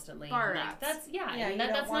bar constantly. Bar and, like, rats. that's, Yeah, and you that,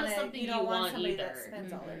 don't that's want not something you don't want somebody either. that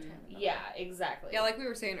spends all their time. in the Yeah, bar. exactly. Yeah, like we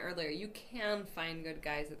were saying earlier, you can find good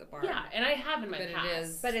guys at the bar. Yeah, and I have in my But past. it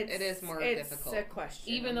is, But it is more it's difficult. a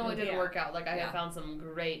question. Even though it didn't Yeah. work out, like I Yeah. have found some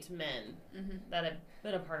great men Mm-hmm. that have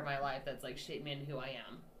been a part of my life that's like shaped me into who I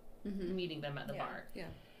am. Mm-hmm. Meeting them at the Yeah. bar. Yeah.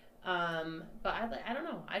 But I don't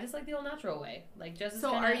know. I just like the old natural way. Like just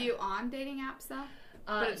So are you on dating apps though?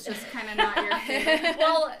 But it's just kind of not not your thing.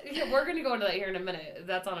 Well, we're gonna go into that here in a minute.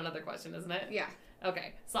 That's on another question, isn't it? Yeah.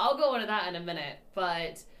 Okay, so I'll go into that in a minute.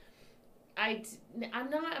 But I'm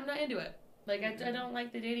not into it. Like I don't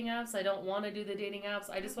like the dating apps. I don't want to do the dating apps.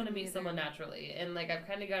 I just want to meet either. someone naturally. And like I've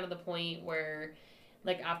kind of gotten to the point where,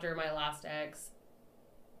 like after my last ex,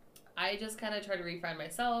 I just kind of try to refine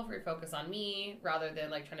myself, refocus on me, rather than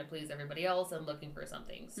like trying to please everybody else and looking for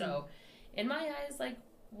something. So, in my eyes, like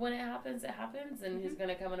when it happens, and who's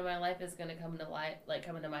gonna come into my life is gonna come into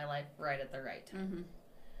my life right at the right time.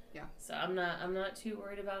 Mm-hmm. So I'm not too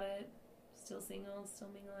worried about it. Still single, still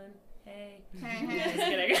mingling. Hey. Hey, Just hey.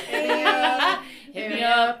 kidding. Hey. Hit me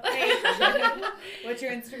up. What's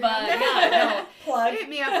your Instagram? But yeah, no. Plug. Hit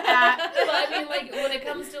me up at. But I mean, like when it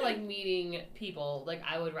comes to like meeting people, like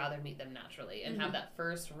I would rather meet them naturally and have that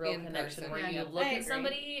first real In connection person. where Yeah, you no, look I at agree.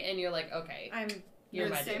 somebody and you're like, okay, I'm you're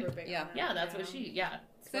the my same. dude. super big Yeah. on that. Yeah, that's what she. Yeah.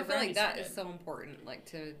 So I where feel like Brandy that started. is so important, like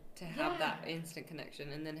to have that instant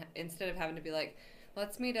connection, and then instead of having to be like,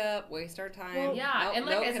 let's meet up, waste our time. Well, Yeah, Nope, and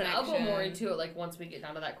like no I said, I'll go more connection. into it like once we get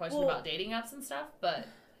down to that question Well- about dating apps and stuff. But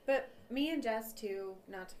But me and Jess too,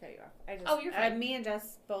 not to cut you off. I just Oh, you're fine. me and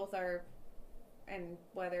Jess both are, and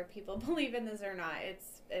whether people believe in this or not,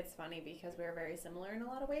 it's funny because we're very similar in a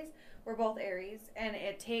lot of ways. We're both Aries, and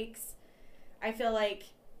it takes. I feel like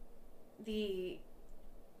we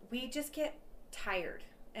just get tired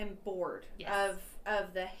and bored Yes.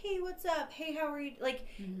 of the hey, what's up? Hey, how are you? Like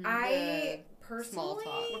Mhm. I The small personally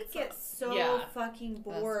talk. What's get up? so Yeah. fucking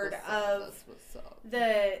That's bored what's up, of that's what's up.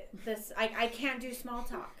 this I can't do small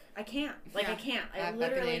talk. I can't. Like Yeah. I can't. I fucking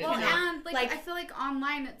literally hate it Well, too. cannot. and like, Like- I feel like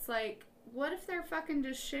online, it's like, what if they're fucking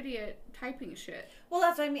just shitty at typing shit? Well,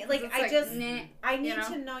 that's what I mean. Like It's I just nah. I need you know?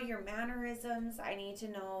 to know your mannerisms. I need to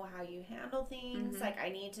know how you handle things. Mhm. Like I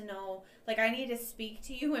need to know like I need to speak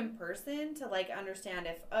to you in person to like understand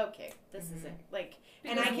if okay, this Mhm. isn't like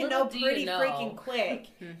and Because I can little know do you pretty know. freaking quick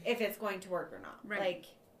Mhm. if it's going to work or not. Right. Like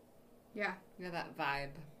Yeah. Yeah, that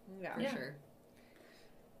vibe yeah. for Yeah. sure.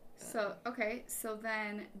 So, okay. So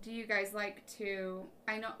then, do you guys like to,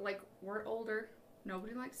 I know, like, we're older.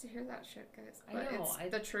 Nobody likes to hear that shit, guys. I But know,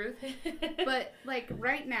 it's the truth. But, like,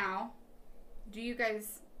 right now, do you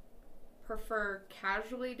guys prefer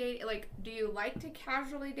casually date? Like, do you like to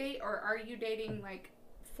casually date, or are you dating, like,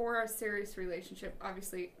 for a serious relationship?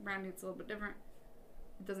 Obviously, Randy, it's a little bit different.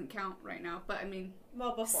 It doesn't count right now. But, I mean,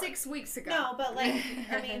 Well, before 6 weeks ago. no, but like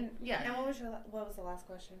I mean, Yeah. And what was the last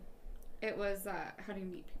question? It was, how do you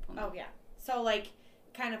meet people now? Oh yeah. So like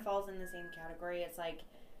kind of falls in the same category. It's like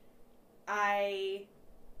I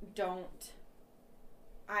don't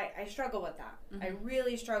I struggle with that. I Mhm.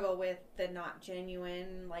 really struggle with the not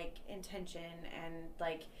genuine like intention and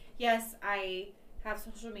like yes, I have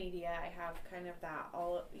social media. I have kind of that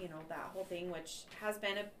all, that whole thing which has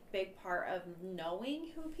been a big part of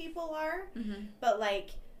knowing who people are. Mm-hmm. But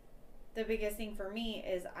like the biggest thing for me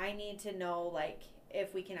is I need to know like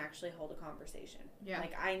if we can actually hold a conversation. Yeah.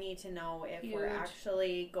 Like I need to know if we're Huge.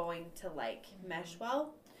 actually going to like mesh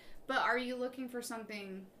well. But are you looking for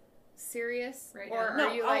something serious, Right or now.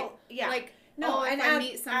 are you like yeah. like No, if and I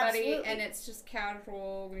meet somebody absolutely. and it's just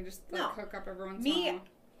casual, we just like No. hook up every once Me, in a while?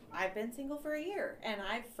 I've been single for a year and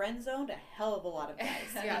I've friend zoned a hell of a lot of guys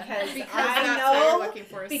Yeah, because because I that's what you're know looking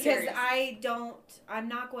for. Is because serious. I'm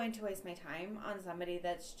not going to waste my time on somebody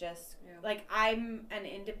that's just Yeah. like I'm an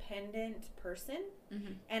independent person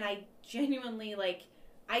Mhm. and I genuinely like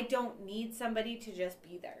I don't need somebody to just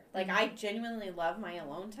be there. Like Mhm. I genuinely love my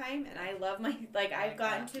alone time and I love my like I've like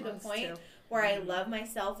gotten that. to the Us point too. where I Mhm. love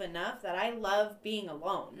myself enough that I love being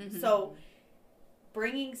alone. Mhm. So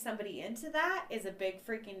bringing somebody into that is a big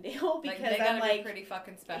freaking deal Like, because they gotta I'm be like pretty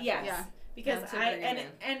fucking special. yes. Yeah. Because That's a I big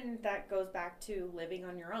and that goes back to living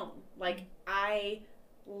on your own. Like I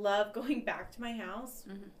love going back to my house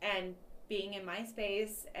Mhm. and being in my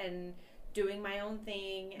space and doing my own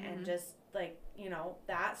thing Mhm. and just like,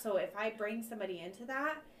 that. So if I bring somebody into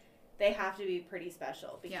that, they have to be pretty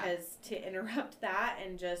special Yeah. because to interrupt that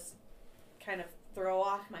and just kind of throw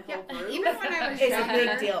off my Yeah, whole group even when I was is younger, a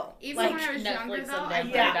big deal. Even Like, when I was younger, Netflix though, and I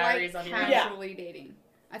Vampire didn't Diaries like on your own. casually dating.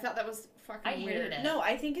 I thought that was fucking I hated weird. it. no,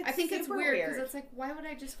 I think it's I think it's super weird because it's like, why would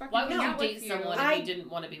I just fucking Why would hang you out date with someone I- if you didn't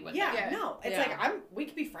want to be with Yeah, them? Yeah. no. It's Yeah. like we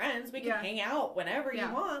could be friends. We can Yeah. hang out whenever Yeah.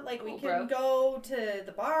 you want. Like we Cool, can bro. go to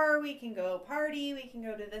the bar, we can go party, we can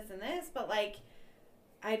go to this and this, but like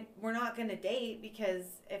we're not gonna date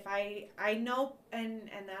because if I know and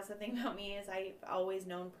that's the thing about me is I've always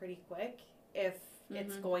known pretty quick if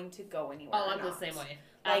it's Mhm. going to go anywhere. Oh, or I'm the not. same way.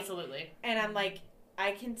 Like- Absolutely. And I'm like,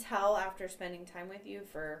 I can tell after spending time with you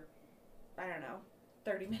for, I don't know,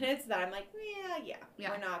 30 minutes that I'm like, yeah.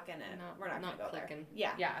 Yeah. we're not gonna go clicking. there.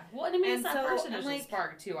 Yeah. Yeah. Well, and I mean, it's And that so, first I'm initial like-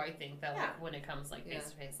 spark too. I think that Yeah. like when it comes like Yeah.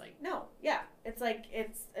 face to face, like No, yeah. It's like,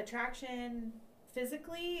 it's attraction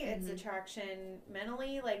physically, it's Mhm. attraction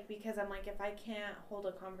mentally, like, because I'm like, if I can't hold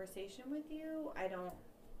a conversation with you, I don't.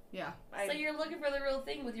 Yeah. so you're looking for the real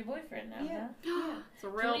thing with your boyfriend now, Yeah. huh? It's a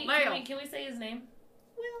real can we, male. Can we, can we say his name?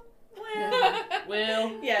 Well,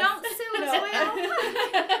 Will. yes. Don't sue us, No.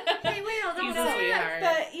 Will. Hey, Will, don't He's sue a us. sweetheart.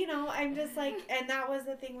 But, I'm just like, and that was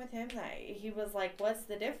the thing with him, that he was like, what's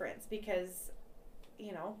the difference? Because,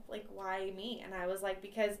 like, why me? And I was like,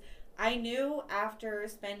 because I knew after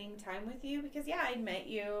spending time with you, because, yeah, I'd met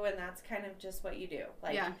you, and that's kind of just what you do.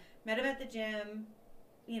 Like, Yeah. met him at the gym,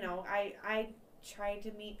 I tried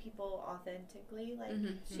to meet people authentically, like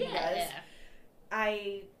Mhm. she Yeah. was.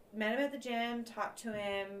 I met him at the gym, talked to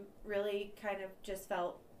him, really kind of just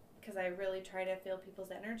felt, because I really try to feel people's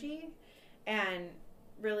energy and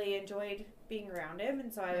really enjoyed being around him.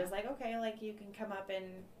 And so I was like, okay, like you can come up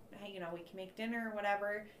and, hey, we can make dinner or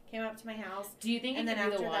whatever. Came up to my house. Do you think And it then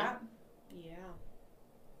could be after the one? that, yeah.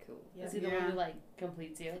 cool. Yeah. Is he the one who like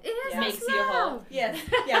completes you? It is Yeah. Makes you whole. Yes.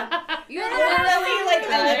 Yeah. You're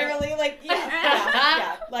I literally like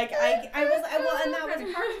yeah. Like I was well, and that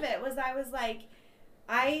was part of it was I was like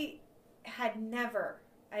I've never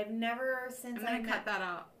since I'm gonna I cut that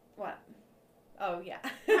out. what? Oh yeah.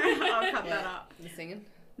 I'll cut that out. The singing?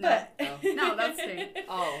 No, Oh. no, that's Sting.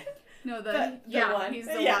 Oh. No, The one. he's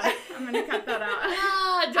the Yeah. one. I'm gonna cut that out.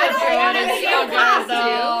 Ah, I don't bring want it to in, get so cocky. good,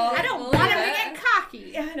 though. I don't Well, want him to yeah. get cocky.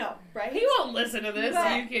 Yeah, I know, right? He won't listen to this. But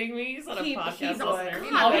Are you kidding me? He's not a he podcast would. listener. He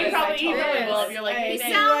Oh, he would. probably I told him. will if you're like, He hey, He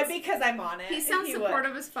thanks. sounds- would because I'm on it. He sounds would.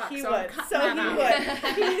 supportive as fuck, He so I'm would. cutting So that he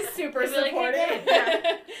out. would. He's super He'd be like, supportive. hey,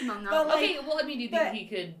 Yeah. No, no. But, like, Okay, well, I mean, do you think but- he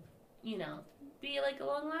could, you know, be like a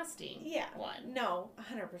long-lasting Yeah. one? No,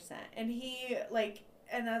 100%. And he, like,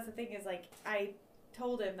 and that's the thing is, like, I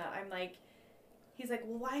told him that I'm like, he's like,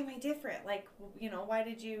 well, why am I different? Like, you know, why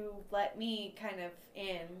did you let me kind of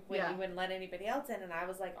in when Yeah. you wouldn't let anybody else in? And I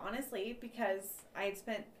was like, honestly, because I had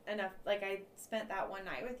spent enough, like, I spent that one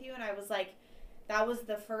night with you, and I was like, that was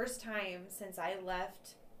the first time since I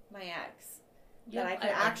left my ex that I could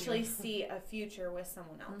actually see a future with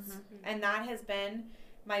someone else. Mhm. And that has been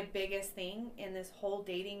my biggest thing in this whole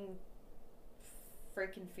dating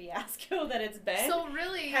freaking fiasco that it's been. So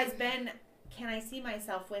really, Has been, can I see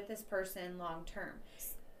myself with this person long term?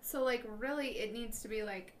 so like really, it needs to be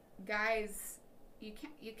like, guys, you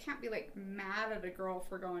can't be like mad at a girl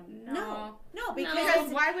for going no. No, Because because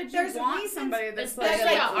why would you there's want reasons- somebody that's Especially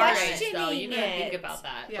like at our age, though. questioning You gotta think it. about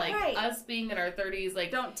that. Yeah. Like, Right. us being in our 30s,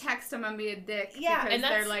 like, don't text them and be a dick. Yeah, because and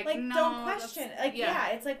they're that's, like, like no, don't question. that's- Like yeah.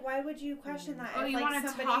 It's like why would you question that? Oh, if, you like, want to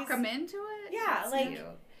somebody's- talk them into it? Yeah, That's like- cute.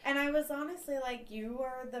 And I was honestly like, you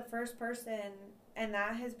are the first person, and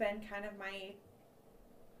that has been kind of my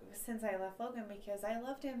since I left Logan, because I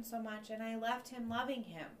loved him so much and I left him loving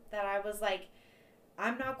him, that I was like,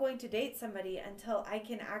 I'm not going to date somebody until I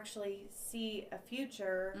can actually see a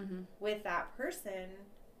future Mhm. with that person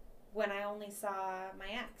when I only saw my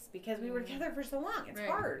ex, because we were together for so long. It's Right.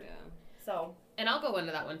 hard. Yeah. So and I'll go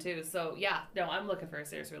into that one too. So yeah, no, I'm looking for a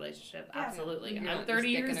serious relationship. Yeah. Absolutely. You're I'm not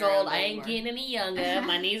 30 sticking years around old. I ain't anymore. getting any younger.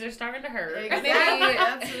 My knees are starting to hurt. Exactly.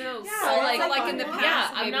 That's real. Yeah, So it's like, like in the fun.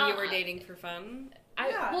 past, Yeah, I'm maybe not- you were dating for fun,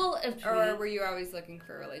 Yeah. or were you always looking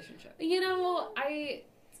for a relationship? you know,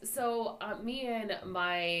 me and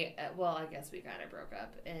my, well, I guess we kind of broke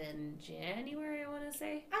up in January, I want to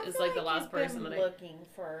say. I It's feel like the last you've person been that looking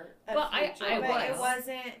for a Well, I future, but was. it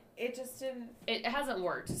wasn't. It just didn't. it hasn't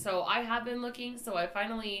worked. So I have been looking. So I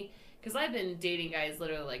finally, because I've been dating guys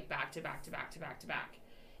literally like back to back to back to back to back.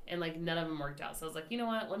 And like none of them worked out. So I was like, you know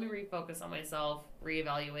what? Let me refocus on myself,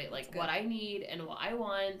 reevaluate like Good. what I need and what I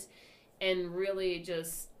want, and really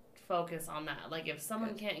just focus on that. Like if someone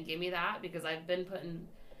Good. can't give me that, because I've been putting,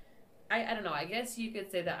 I don't know. I guess you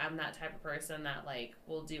could say that I'm that type of person that like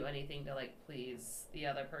will do anything to like please the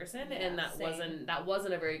other person, Yeah, and that same.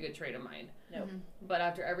 wasn't a very good trait of mine. Nope. But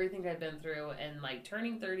after everything I've been through and like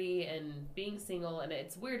turning 30 and being single, and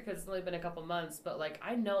it's weird because it's only been a couple months, but like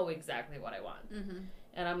I know exactly what I want, Mm-hmm.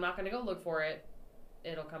 and I'm not gonna go look for it.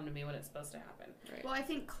 It'll come to me when it's supposed to happen. Right. Well, I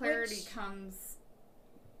think clarity Which- comes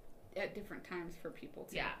at different times for people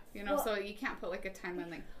too. Yeah. You know, Well- so you can't put like a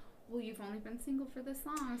timeline like, well, you've only been single for this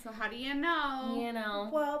long, so how do you know? You know.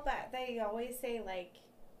 Well, but they always say, like,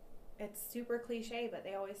 it's super cliche, but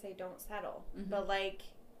they always say don't settle. Mhm. But like,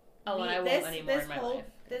 Oh, and me- I won't anymore in my whole life.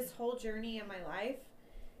 this whole journey in my life,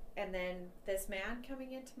 and then this man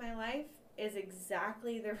coming into my life is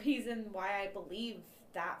exactly the reason why I believe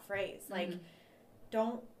that phrase. Like, Mhm.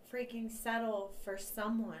 don't freaking settle for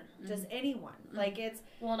someone, just anyone. Mhm. Like it's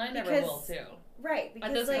Well, and I never because- will too. right At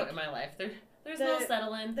because this like point in my life, there's the- no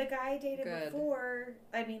settling. the guy I dated Good. before,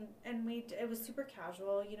 I mean, and it was super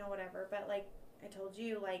casual, you know, whatever. But like I told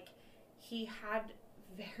you, like he had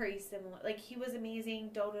very similar, like he was amazing,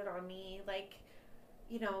 doted on me, like,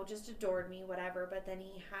 you know, just adored me, whatever. But then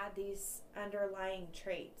he had these underlying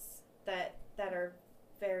traits that are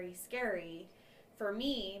very scary for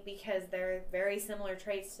me, because they're very similar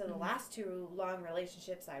traits to the Mhm. last two long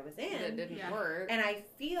relationships I was That in. didn't Yeah. work. And I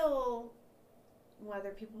feel,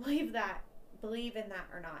 whether people believe in that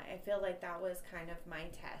or not, I feel like that was kind of my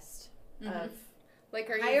test Mhm. of, Like,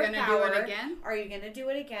 are you higher gonna do power. it again? are you going to do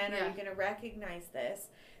it again? Are Yeah. you going to recognize this?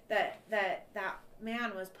 That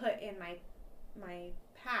man was put in my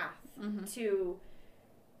path Mm-hmm. to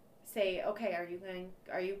say, okay, have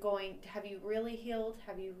you really healed?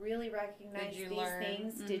 Have you really recognized you these learn?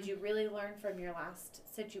 things? Did Mhm. you really learn from your last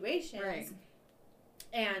situations? Right.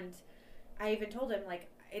 And I even told him, like,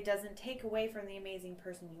 it doesn't take away from the amazing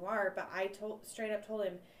person you are, but I straight up told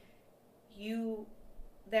him, you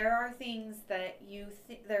there are things that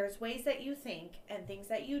there's ways that you think and things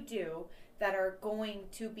that you do that are going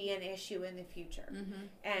to be an issue in the future. Mm-hmm.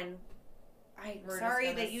 And I'm We're sorry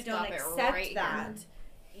just gonna that you don't stop it accept right that. here.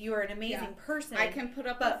 You are an amazing person. I can put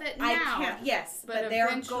up but with it I now. can't. Yes, but but they're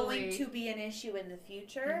eventually- going to be an issue in the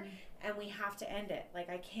future, Mhm. and we have to end it. Like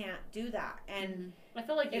I can't do that. And I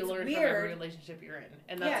feel like you It's learn from weird. every relationship you're in,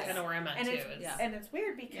 and that's Yes. kind of where I'm at and too. it's Is and it's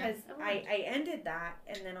weird because Yeah. I ended that,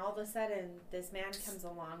 and then all of a sudden this man comes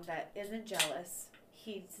along that isn't jealous.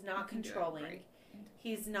 He's not can do it, controlling. right.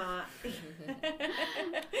 He's not.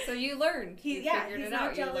 So you learned. You He's figured he's it not out.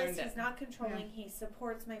 You jealous. learned He's it. not controlling. He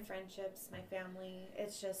supports my friendships, my family.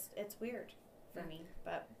 It's weird for me,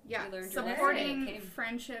 but Yeah, You learned your lesson. supporting It came.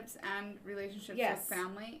 friendships and relationships Yes. with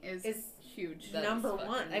family is Is huge. That number is one.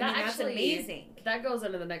 fucking- I mean, That that's actually- amazing. that goes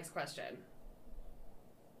into the next question.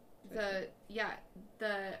 The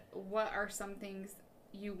what are some things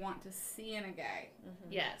you want to see in a guy,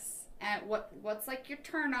 Mm-hmm. Yes. and what's like your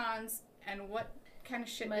turn-ons, and what kind of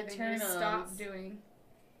shit My do they need to stop turn-ons. doing.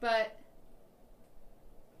 But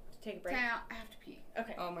Take a break. I have to pee.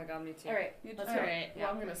 Okay. Oh my god, me too. All right. You Let's too. go. All right. Well, Yeah.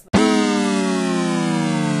 I'm gonna